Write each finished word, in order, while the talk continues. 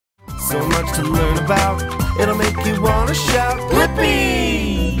so much to learn about. It'll make you wanna shout,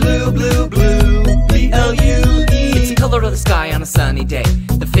 Blippi! Blue, blue, blue, B-L-U-E. It's the color of the sky on a sunny day,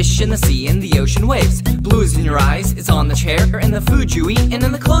 the fish in the sea and the ocean waves. Blue is in your eyes, it's on the chair, in the food you eat, and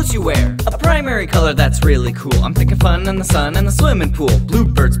in the clothes you wear. A primary color that's really cool. I'm thinking fun in the sun and the swimming pool. Blue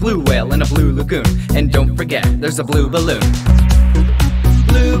birds, blue whale, and a blue lagoon. And don't forget, there's a blue balloon.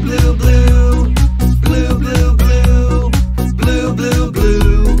 Blue, blue, blue, blue, blue, blue, blue, blue,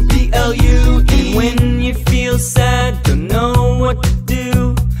 blue, B-L-U-E. When you feel sad, don't know what to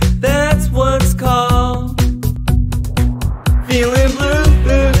do, that's what's called feeling blue.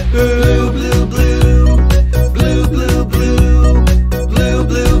 Blue, blue, blue, blue, blue, blue, blue,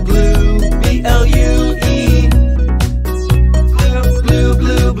 blue, blue, B-L-U-E. Blue, blue,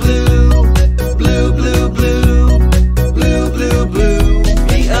 blue, blue, blue, blue, blue, blue, blue, blue,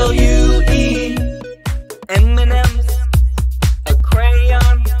 B-L-U-E. M&M's, a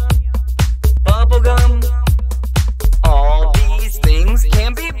crayon, bubblegum, all these things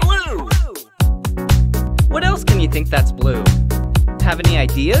can be blue. What else can you think that's blue? Have any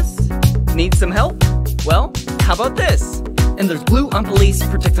ideas? Need some help? Well, how about this? And there's blue on police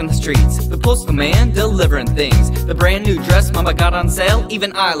protecting the streets, the postal man delivering things, the brand new dress mama got on sale.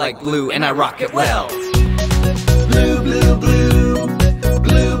 Even I like blue and I rock it well. Blue, blue, blue,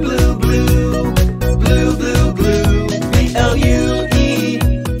 blue, blue, blue, blue, blue, blue, B-L-U-E.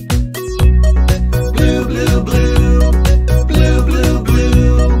 Blue, blue, blue, blue, blue, blue,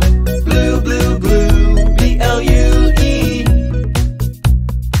 blue, blue, blue, B-L-U-E.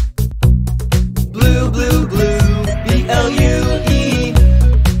 Blue, blue, blue, B-L-U-E.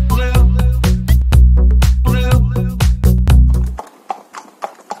 Blue, blue.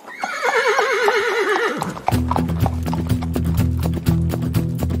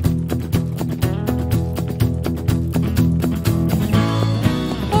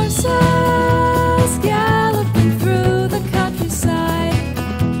 Horses galloping through the countryside.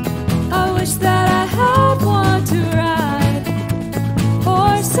 I wish that I had one to ride.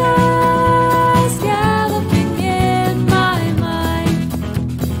 Horses galloping in my mind.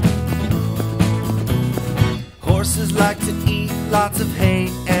 Horses like to eat lots of hay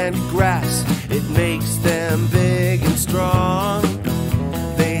and grass. It makes them big and strong.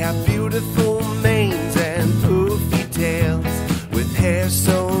 They have beautiful manes and poofy tails with hair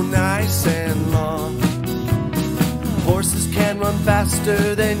so nice and long. Horses can run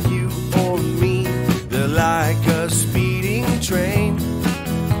faster than you or me. They're like a speeding train.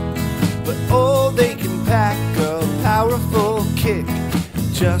 But oh, they can pack a powerful kick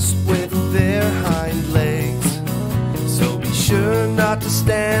just with their hind legs. So be sure not to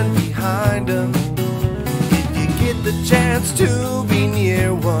stand behind them if you get the chance to be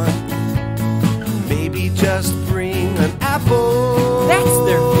near one. Maybe just bring an apple. That's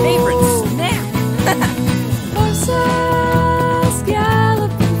their favorite snack. Horses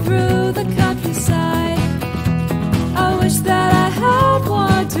galloping through the countryside. I wish that I had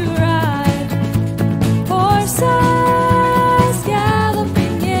one to ride. Horses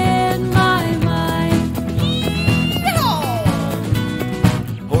galloping in my mind.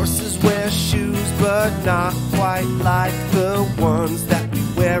 Horses wear shoes, but not quite like the ones that we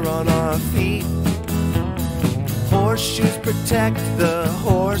wear on our feet. Horseshoes protect the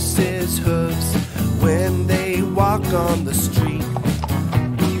horse's hooves when they walk on the street.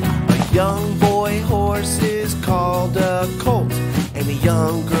 A young boy horse is called a colt, and a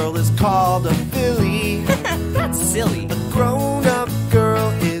young girl is called a filly. That's silly. A grown-up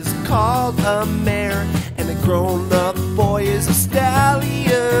girl is called a mare, and a grown-up boy is a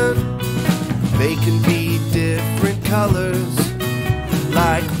stallion. They can be different colors,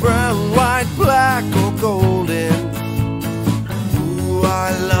 like brown, white, black, or golden. Ooh,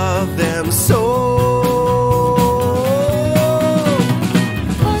 I love them so.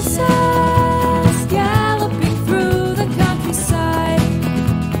 Horses galloping through the countryside.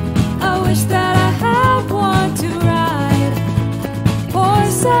 I wish that I had one to ride.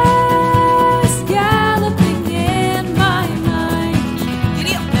 Horses galloping in my mind.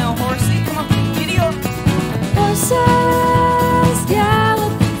 Giddy up now, horsey. Come on, giddy up. Horses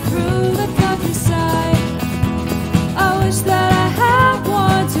galloping through the countryside. I wish that I had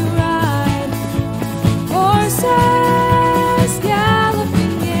one to ride.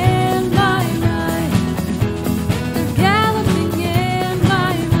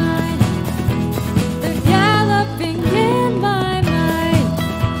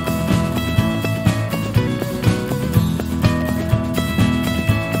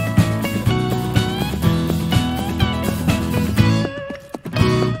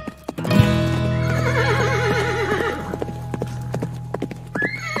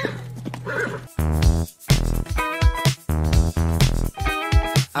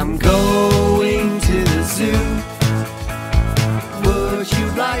 I'm going to the zoo. Would you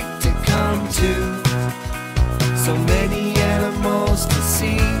like to come too? So many animals to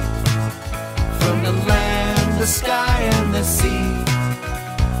see, from the land, the sky, and the sea.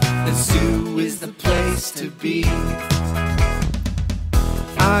 The zoo is the place to be.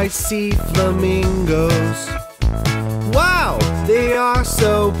 I see flamingos. Wow, they are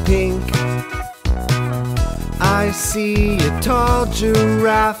so pink. I see a tall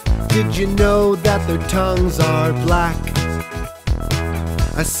giraffe. Did you know that their tongues are black?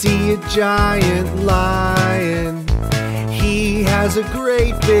 I see a giant lion. He has a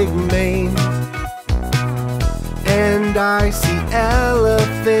great big mane. And I see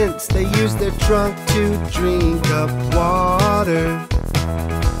elephants. They use their trunk to drink up water.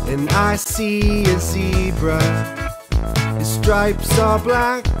 And I see a zebra. His stripes are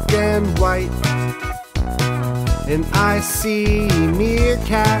black and white. And I see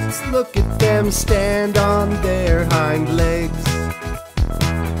meerkats. Look at them stand on their hind legs.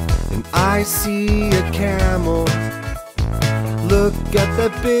 And I see a camel. Look at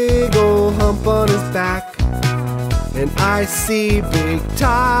that big old hump on his back. And I see big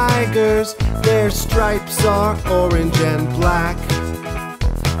tigers. Their stripes are orange and black.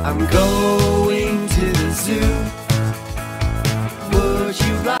 I'm going to the zoo. Would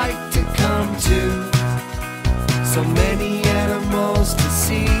you like to come too? So many animals to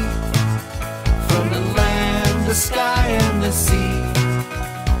see, from the land, the sky, and the sea.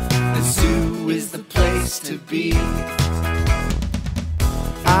 The zoo is the place to be.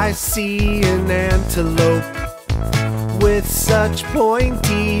 I see an antelope with such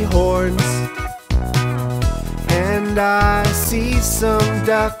pointy horns. And I see some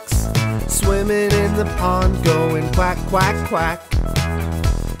ducks swimming in the pond going quack, quack, quack.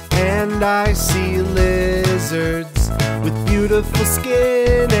 And I see lizards with beautiful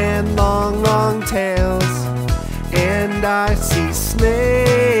skin and long, long tails. And I see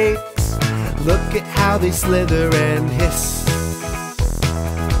snakes. Look at how they slither and hiss.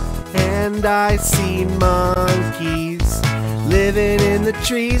 And I see monkeys living in the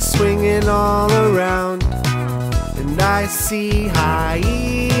trees, swinging all around. And I see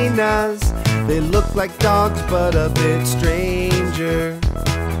hyenas. They look like dogs but a bit stranger.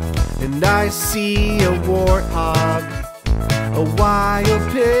 And I see a warthog, a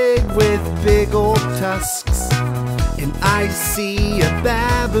wild pig with big old tusks. And I see a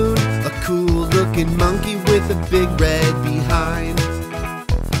baboon, a cool looking monkey with a big red behind.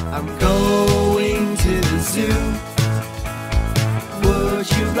 I'm going to the zoo. Would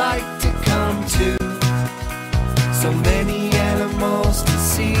you like to come too? So many animals to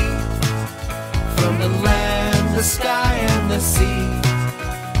see, from the land, the sky, and the sea.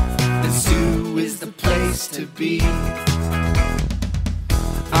 The zoo is the place to be.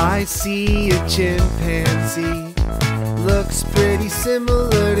 I see a chimpanzee. Looks pretty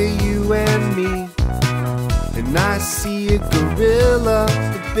similar to you and me. And I see a gorilla,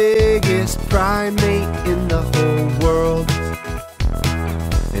 the biggest primate in the whole world.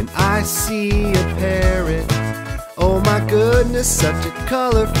 And I see a parrot. Oh my goodness, such a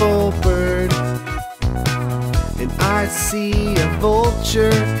colorful bird. And I see a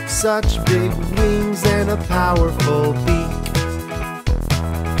vulture, such big wings and a powerful beak.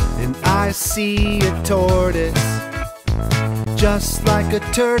 And I see a tortoise, just like a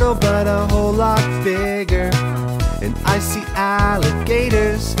turtle but a whole lot bigger. And I see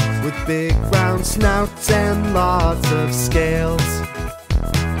alligators with big round snouts and lots of scales.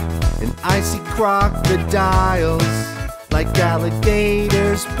 And I see crocodiles, like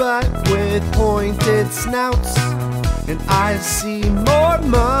alligators but with pointed snouts. And I see more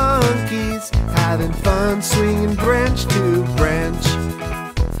monkeys having fun swinging branch to branch.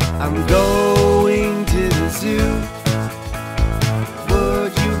 I'm going to the zoo.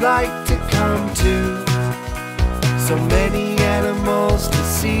 Would you like to come too? So many animals to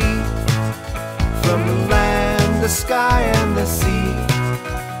see, from the land, the sky, and the sea.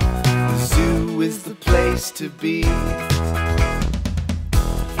 The zoo is the place to be.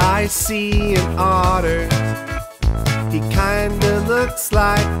 I see an otter. He kinda looks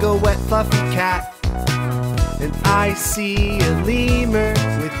like a wet fluffy cat. And I see a lemur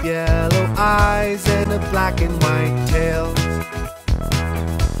with yellow eyes and a black and white tail.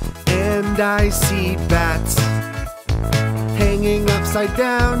 And I see bats hanging upside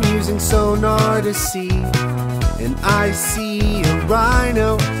down using sonar to see. And I see a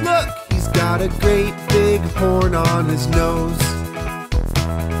rhino. Look, he's got a great big horn on his nose.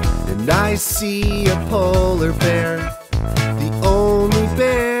 And I see a polar bear, the only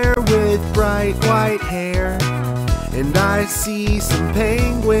bear with bright white hair. And I I see some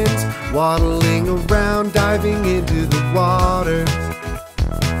penguins waddling around, diving into the water.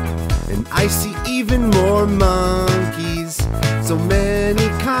 And I see even more monkeys, so many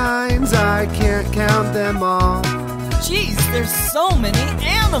kinds I can't count them all. Geez, there's so many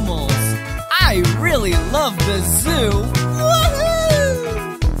animals! I really love the zoo!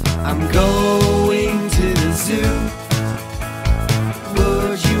 Woohoo! I'm going to the zoo.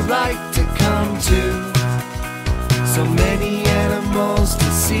 Would you like to come too? So many animals to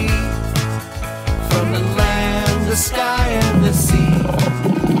see, from the land, the sky, and the sea.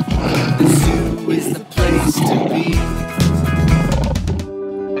 The zoo is the place to be.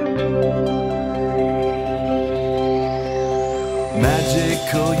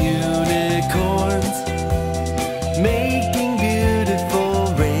 Magical unicorns making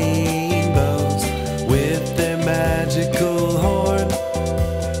beautiful rainbows with their magical horn.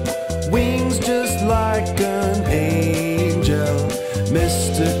 Wings just like an angel,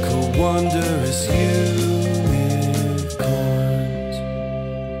 mystical, wondrous unicorns.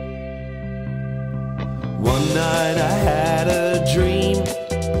 One night I had a dream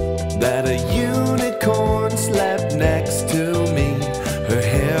that a unicorn slept next to me. Her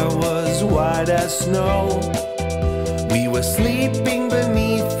hair was white as snow. We were sleeping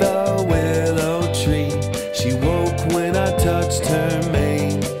beneath a willow tree. She woke when I touched her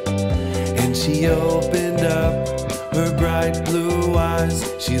mane, and she opened up her bright blue eyes.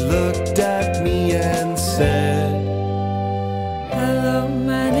 She looked at me and said, Hello,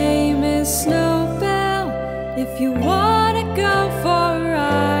 my name is Snowbell. If you wanna go for a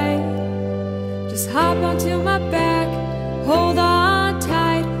ride, just hop onto my back, hold on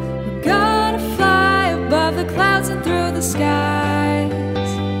tight. We're gonna fly above the clouds and through the skies.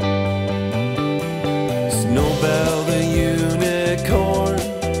 Snowbell the unicorn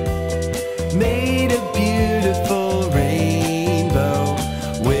made a beautiful rainbow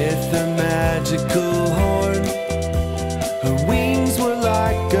with her magical horn. Her wings were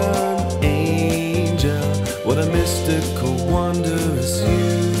like an angel. What a mystical, wondrous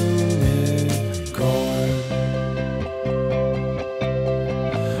unicorn.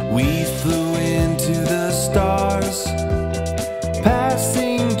 We flew into the stars,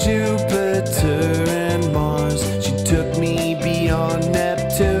 passing Jupiter and Mars. She took me beyond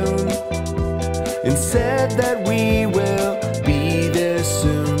Neptune and said that we will be there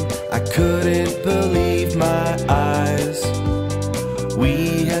soon. I couldn't believe my eyes.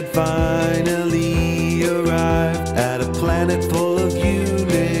 We had finally arrived at a planet full of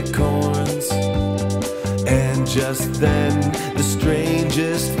unicorns. And just then, the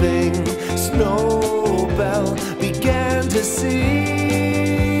strangest thing Snowbell began to sing.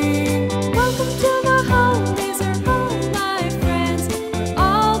 Welcome to my home, these are all my friends. We're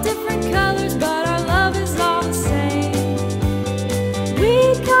all different colors, but our love is all the same.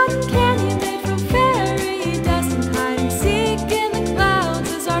 We cotton candy made from fairy dust, and hide and seek in the clouds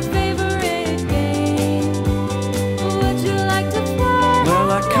is our favorite game. Would you like to play? Well,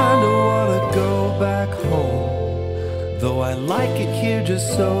 I kinda wanna go back home, though I like it here just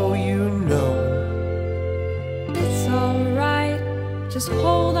so you know. It's alright, just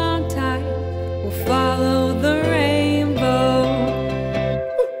hold on tight. We'll follow the rainbow.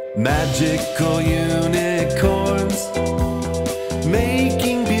 Magical unicorns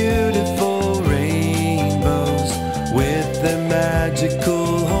making beautiful rainbows with their magical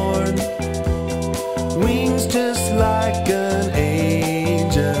horn. Wings just like an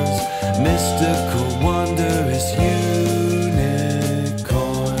angel's, mystical, wondrous unicorns.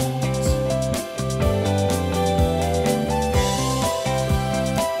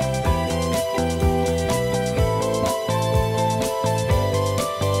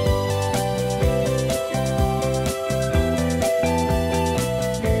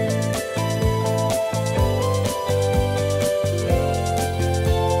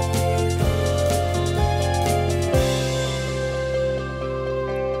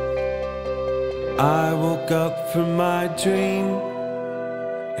 I woke up from my dream,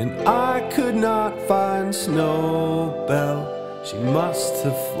 and I could not find Snowbell. She must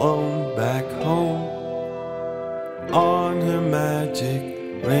have flown back home on her magic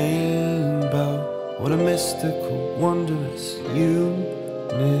rainbow. What a mystical, wondrous unicorn.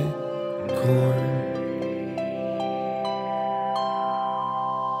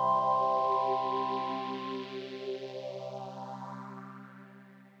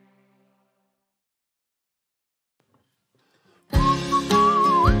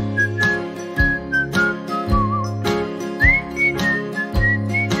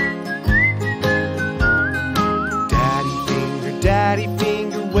 Daddy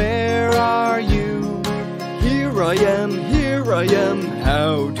finger, where are you? Here I am, I am,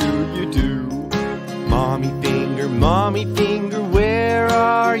 how do you do? Mommy finger, where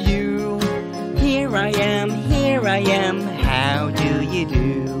are you? Here I am, how do you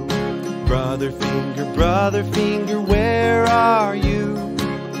do? Brother finger, where are you?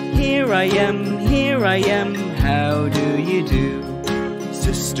 Here I am, how do you do?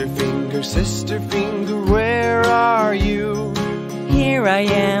 Sister finger, where are you? Here I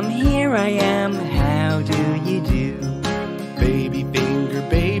am, how do you do?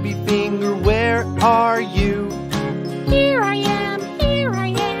 Baby finger, where are you? Here I am,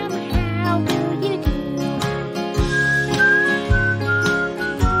 how do you do?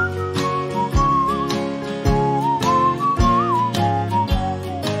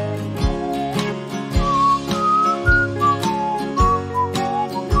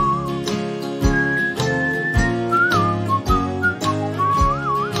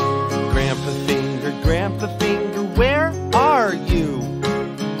 Grandpa finger, where are you?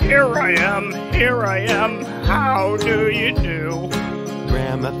 Here I am, how do you do?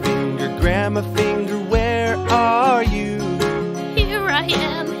 Grandma finger, where are you? Here I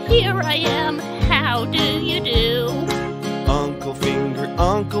am, how do you do? Uncle finger,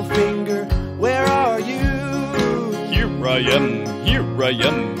 where are you? Here I am,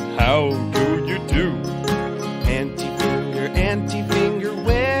 how do you do? Auntie finger,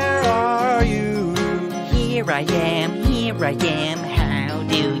 where are you? Here I am, how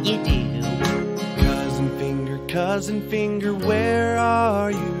do you do? Cousin finger, where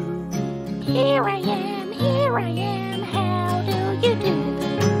are you? Here I am, how do you do?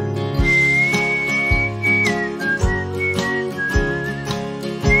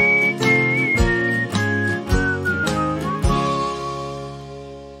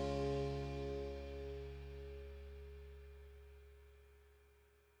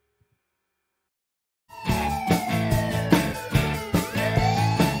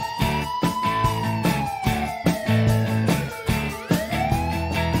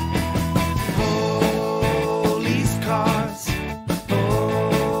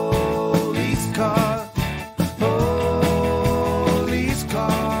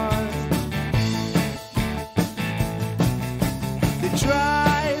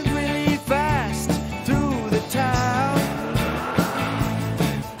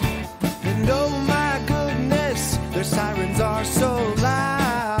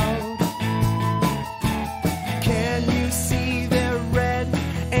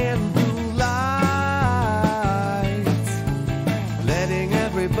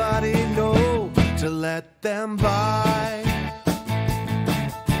 Let them by.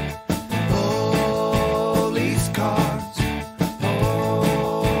 Police cars,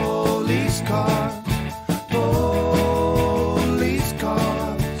 police cars, police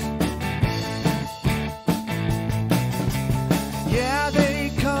cars. Yeah,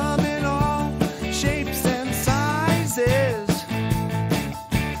 they come in all shapes and sizes.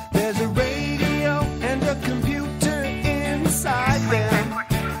 There's a radio and a computer inside them.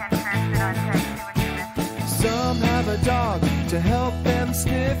 Some have a dog to help them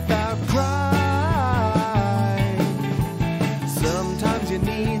sniff out crime. Sometimes you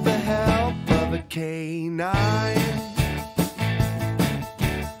need the help of a canine.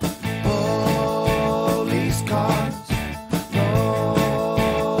 Police cars,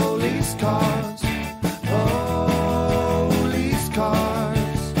 police cars, police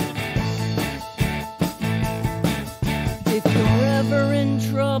cars. If you're ever in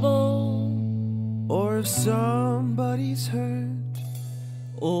trouble, or if somebody's hurt,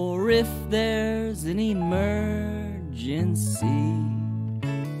 or if there's an emergency,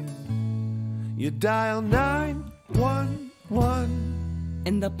 you dial 911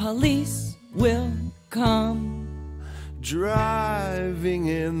 and the police will come driving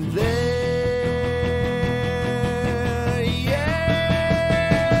in there. Yeah,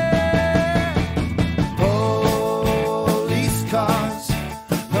 police cars,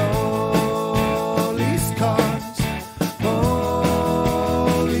 police cars,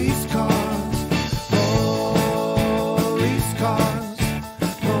 police cars, police cars,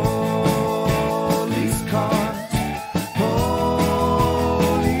 police cars,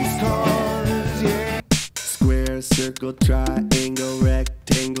 police cars, yeah. Square, circle, triangle,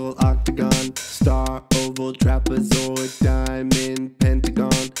 rectangle, octagon, star, oval, trapezoid, diamond,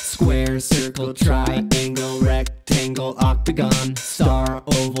 pentagon. Square, circle, triangle, rectangle, octagon, star,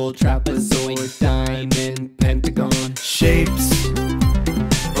 oval, trapezoid, diamond, pentagon. Shapes,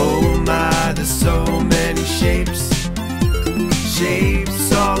 oh my, there's so many shapes.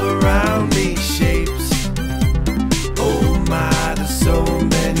 Shapes all around me, shapes. Oh my, there's so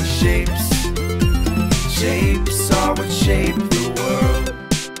many shapes. Shapes are what shape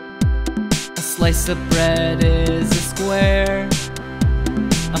piece of bread is a square,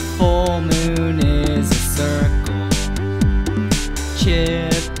 a full moon is a circle,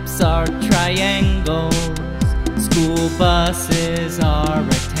 chips are triangles, school buses are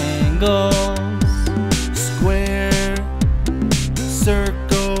rectangles. Square,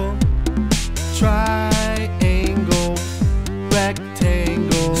 circle, triangle,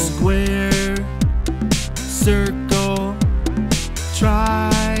 rectangle. Square, circle,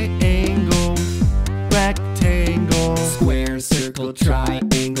 triangle, rectangle. Square, circle,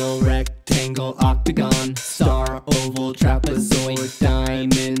 triangle, rectangle, octagon, star, oval, trapezoid,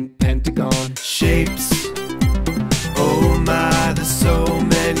 diamond, pentagon. Shapes, oh my, there's so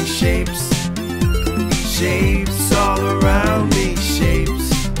many shapes. Shapes all around me,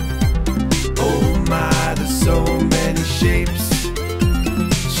 shapes. Oh my, there's so many shapes.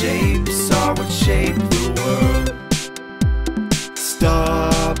 Shapes are what shape the world.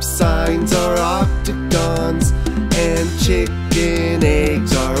 Stop signs are octagons, and chicken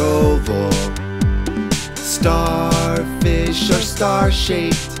eggs are oval. Starfish are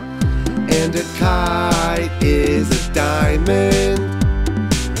star-shaped, and a kite is a diamond.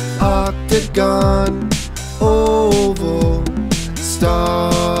 Octagon, oval,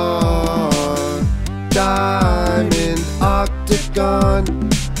 star, diamond. Octagon,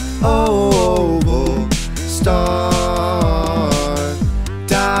 oval, star,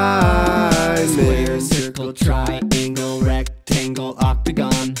 diamond. Square, circle, triangle, rectangle,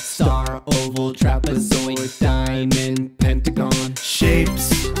 octagon, star, oval, trapezoid, diamond, pentagon. Shapes,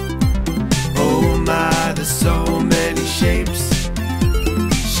 oh my, there's so many shapes.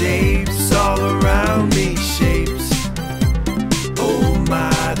 Shapes all around me, shapes. Oh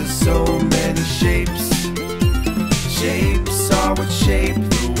my, there's so many shapes. Shapes are what shape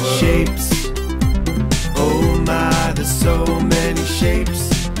the world. Shapes, oh my, there's so many shapes.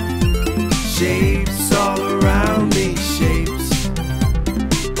 Shapes all around me, shapes.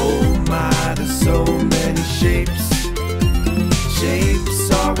 Oh my, there's so many shapes.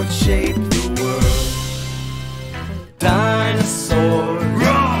 Shapes are what shape the world. Dinosaur,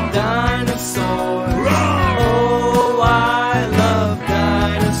 dinosaur, oh I love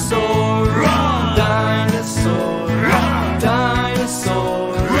dinosaurs. Dinosaur,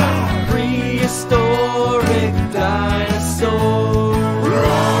 dinosaur, prehistoric dinosaur.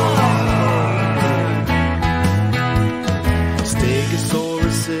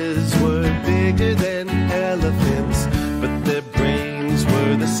 Stegosauruses were bigger than elephants, but their brains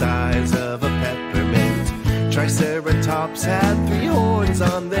were the size of a peppermint. Triceratops had 3 horns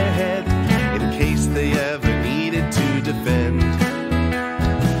on their head, in case they ever needed to defend.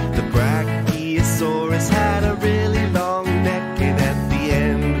 The Brachiosaurus had a really long neck, and at the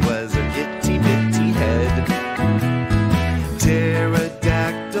end was an itty-bitty head.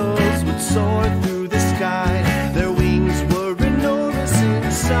 Pterodactyls would soar through the sky, their wings were enormous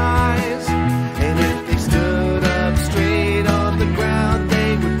in size, and if they stood up straight on the ground,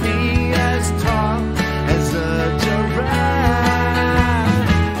 they would be as tall as a giraffe.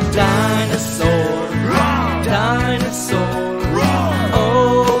 Dinosaur, dinosaur,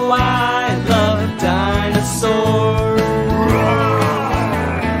 oh I love dinosaurs.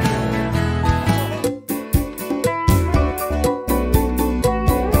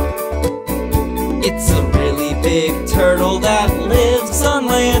 It's a really big turtle that lives on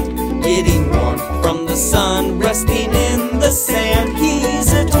land, getting warmth from the sun, resting in the sand.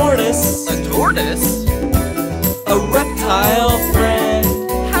 He's a tortoise. A tortoise? A reptile friend.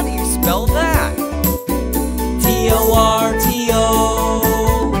 How do you spell that? T-O-R-T-O-I-S-E.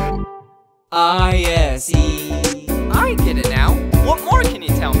 I get it now. What more can you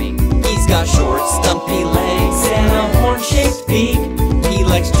tell me? He's got short, stumpy legs and a horn-shaped beak. He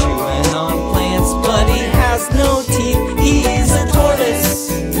likes chewing on plants, but he has no teeth. He's a tortoise,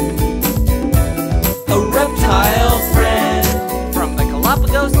 a reptile friend. From the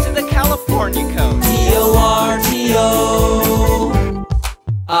Galapagos to the California coast. T-O-R-T-O-I-S-E.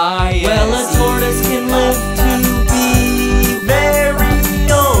 Well, a tortoise can live to be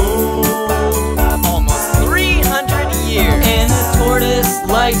very old, almost 300 years. And a tortoise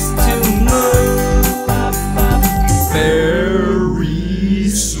likes to move very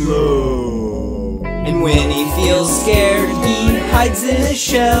slow. And when he feels scared, he hides in his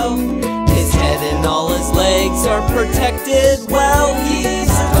shell. His head and all his legs are protected